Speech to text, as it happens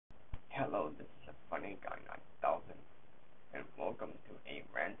Hello, this is a funny guy 9000, and welcome to a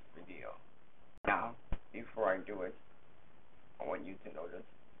rant video. Now, before I do it, I want you to notice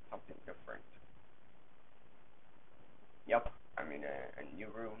something different. Yep, I'm in a new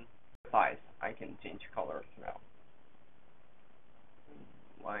room. Besides, I can change colors now.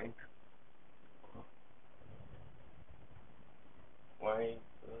 Like, white,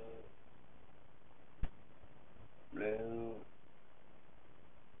 blue,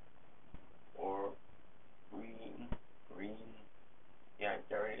 or green, yeah,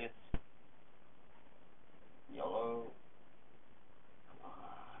 there it is, yellow,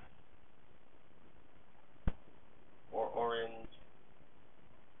 or orange.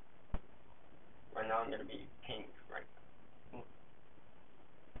 Right now I'm gonna be pink right now.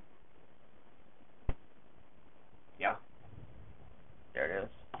 Yeah, there it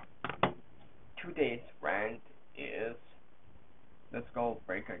is. Today's rant is the Skull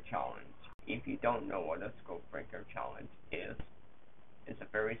Breaker Challenge. If you don't know what a Skull Breaker Challenge is, it's a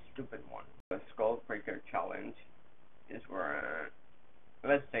very stupid one. The Skull Breaker Challenge is where,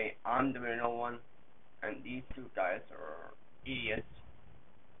 let's say I'm the middle one, and these two guys are idiots.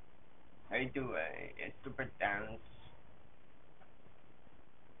 They do a stupid dance,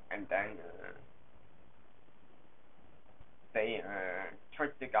 and then they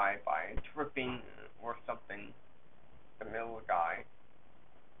trick the guy by tripping or something, the middle guy,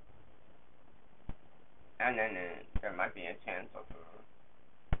 and then there might be a chance of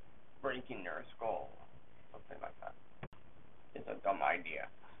breaking their skull, something like that. It's a dumb idea.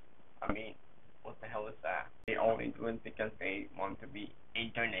 I mean, what the hell is that? They only do it because they want to be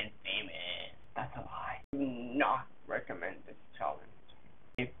internet famous. That's a lie. I do not recommend this challenge.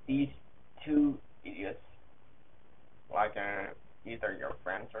 If these two idiots, like either your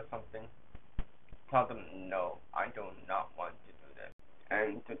friends or something, tell them no, I do not want to do this.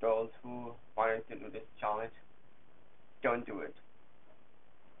 And to those who wanted to do this challenge, don't do it.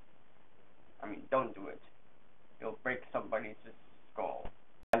 I mean, don't do it. You'll break somebody's skull.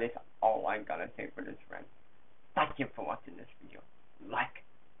 That is all I gotta say for this rant. Thank you for watching this video. Like,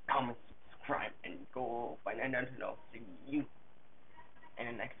 comment, subscribe, and go find another. See you in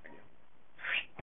the next video.